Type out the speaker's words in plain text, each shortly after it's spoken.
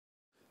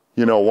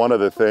You know, one of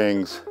the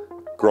things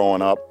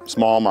growing up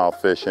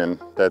smallmouth fishing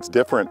that's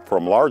different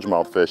from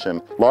largemouth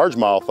fishing,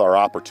 largemouth are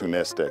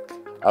opportunistic.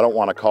 I don't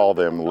want to call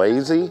them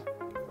lazy,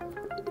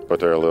 but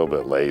they're a little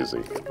bit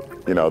lazy.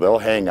 You know, they'll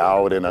hang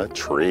out in a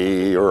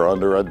tree or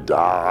under a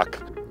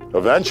dock.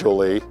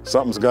 Eventually,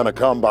 something's gonna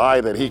come by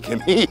that he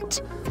can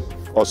eat.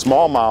 A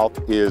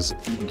smallmouth is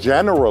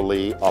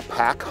generally a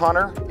pack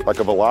hunter, like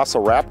a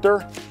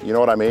velociraptor, you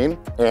know what I mean?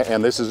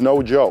 And this is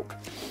no joke.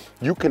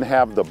 You can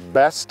have the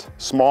best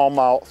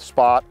smallmouth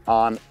spot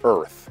on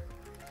earth.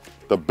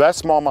 The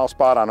best smallmouth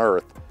spot on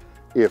earth,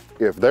 if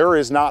there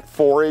is not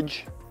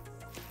forage,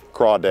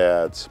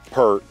 crawdads,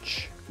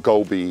 perch,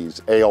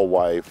 gobies,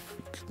 alewife,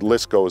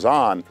 list goes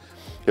on,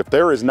 if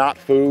there is not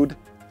food,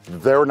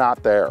 they're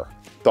not there.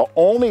 The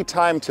only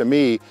time to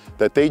me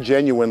that they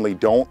genuinely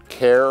don't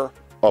care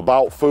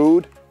about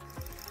food,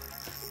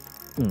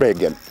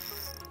 biggin.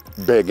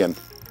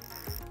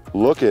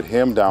 Look at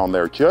him down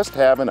there, just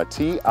having a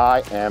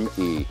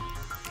T-I-M-E.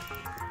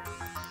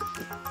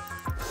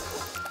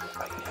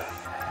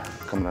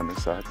 Coming on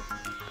this side,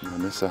 coming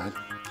on this side.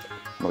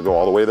 I'm gonna go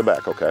all the way to the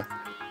back, okay?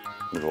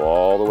 I'm gonna go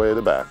all the way to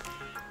the back.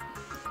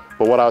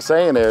 But what I was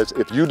saying is,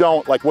 if you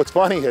don't, like what's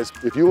funny is,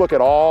 if you look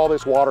at all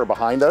this water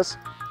behind us,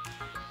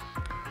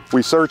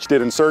 we searched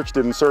it and searched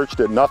it and searched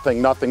it, nothing,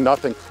 nothing,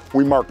 nothing.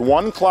 We marked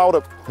one cloud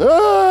of,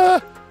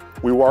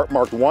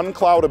 marked one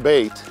cloud of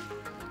bait,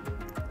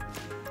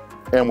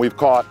 and we've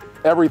caught,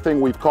 everything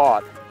we've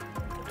caught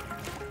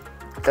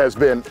has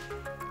been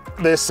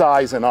this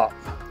size and up.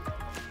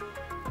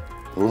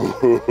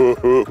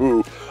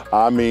 Ooh,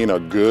 I mean a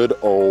good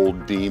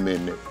old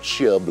demon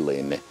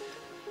chublin.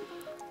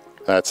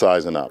 That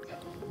size and up.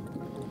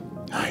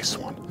 Nice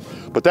one.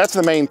 But that's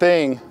the main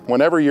thing,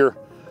 whenever you're,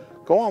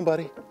 go on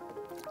buddy.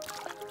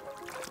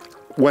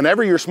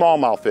 Whenever you're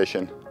smallmouth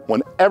fishing,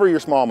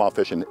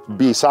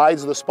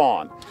 besides the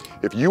spawn,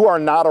 if you are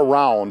not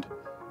around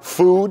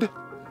food,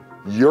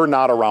 you're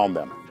not around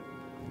them.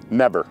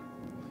 Never.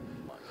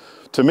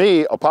 To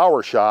me, a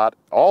power shot,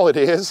 all it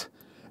is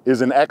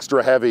an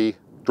extra heavy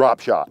drop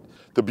shot.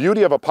 The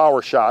beauty of a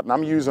power shot, and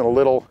I'm using a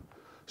little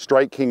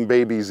Strike King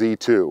Baby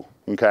Z2,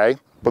 okay?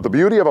 But the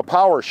beauty of a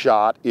power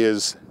shot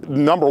is,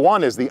 number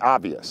one is the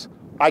obvious.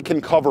 I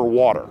can cover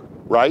water,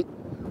 right?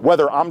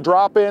 Whether I'm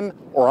dropping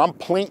or I'm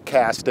plink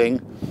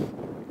casting,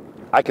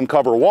 I can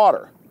cover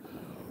water.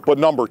 But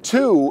number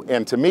two,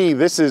 and to me,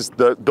 this is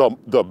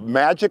the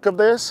magic of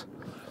this,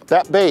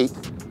 that bait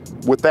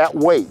with that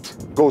weight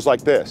goes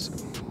like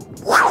this.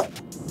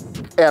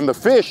 And the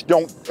fish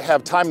don't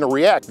have time to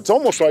react. It's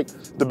almost like,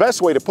 the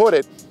best way to put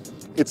it,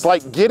 it's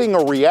like getting a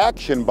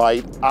reaction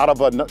bite out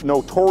of a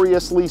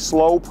notoriously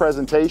slow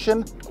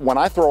presentation. When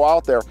I throw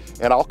out there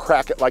and I'll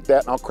crack it like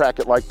that and I'll crack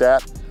it like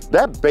that,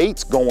 that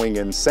bait's going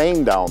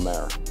insane down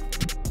there.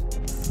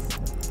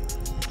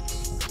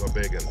 A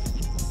big one.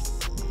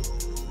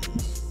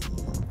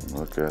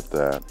 Look at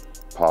that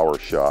power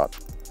shot.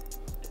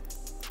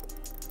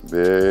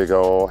 Big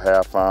old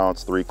 1/2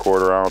 ounce,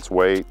 3/4 ounce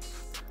weight.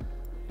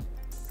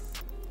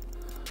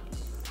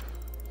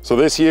 So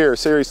this year,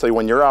 seriously,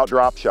 when you're out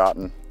drop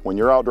shotting, you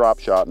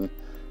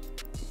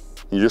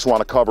just want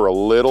to cover a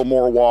little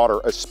more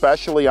water,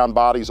 especially on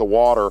bodies of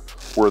water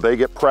where they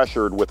get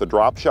pressured with a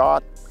drop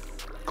shot.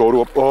 Go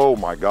to a, oh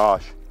my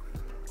gosh,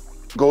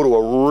 go to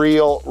a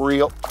real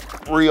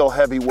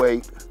heavy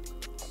weight.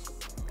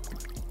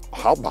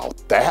 How about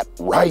that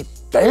right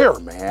there,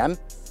 man?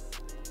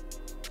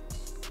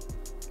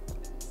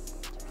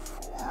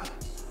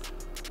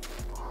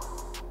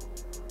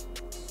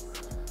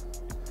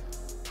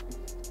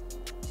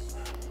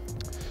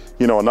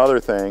 You know, another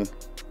thing,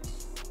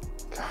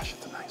 gosh,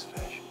 it's a nice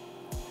fish.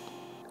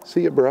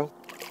 See it, bro?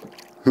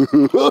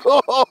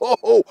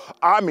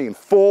 I mean,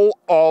 full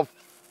of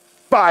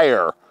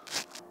fire.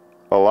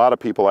 A lot of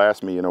people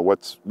ask me, you know,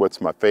 what's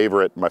my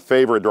favorite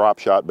drop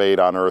shot bait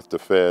on earth to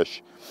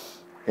fish?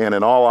 And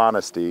in all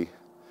honesty,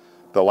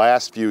 the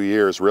last few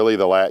years, really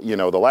the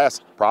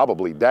last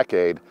probably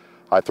decade,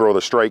 I throw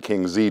the Strike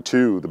King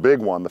Z2, the big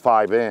one, the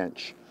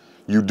 5-inch.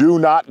 You do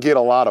not get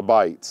a lot of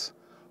bites.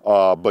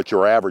 But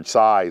your average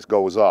size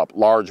goes up.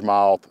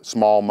 Largemouth,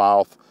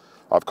 smallmouth,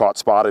 I've caught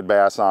spotted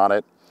bass on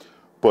it.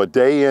 But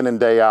day in and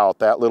day out,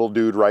 that little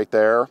dude right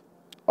there,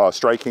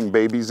 Strike King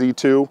Baby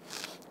Z2,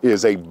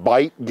 is a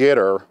bite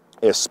getter,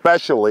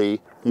 especially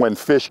when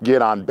fish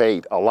get on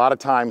bait. A lot of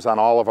times on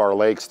all of our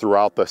lakes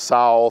throughout the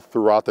South,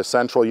 throughout the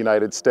central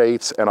United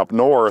States, and up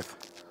north,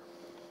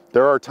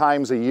 there are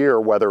times a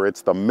year, whether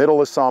it's the middle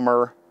of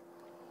summer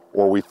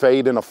or we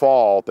fade in the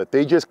fall, that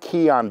they just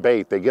key on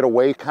bait. They get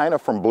away kind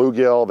of from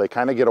bluegill, they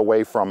kind of get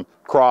away from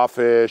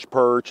crawfish,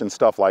 perch, and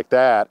stuff like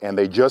that, and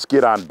they just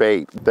get on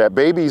bait. That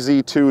Baby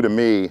Z2 to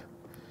me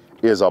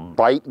is a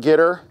bite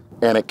getter,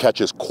 and it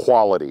catches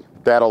quality.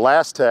 That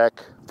Elastec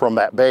from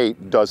that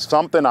bait does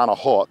something on a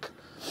hook.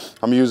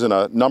 I'm using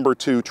a number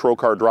 2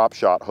 Trocar drop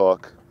shot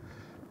hook.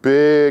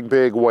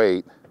 Big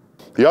weight.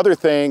 The other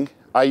thing,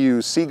 I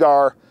use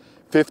Seagar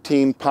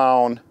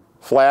 15-pound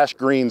flash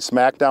green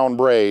smackdown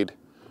braid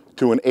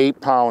to an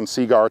 8-pound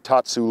Seagar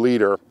Tatsu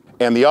leader,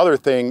 And the other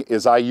thing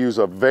is I use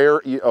a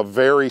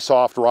very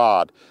soft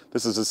rod.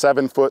 This is a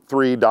 7'3"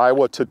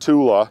 Daiwa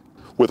Tatula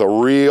with a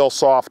real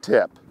soft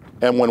tip.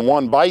 And when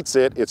one bites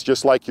it, it's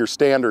just like your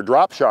standard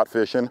drop shot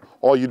fishing.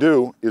 All you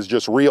do is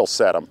just reel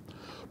set them.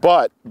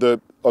 But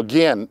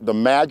again, the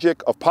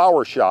magic of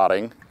power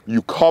shotting,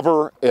 you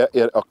cover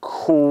a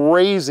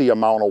crazy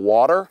amount of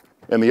water.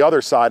 And the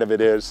other side of it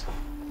is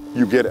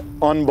you get an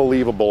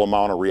unbelievable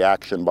amount of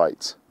reaction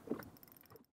bites.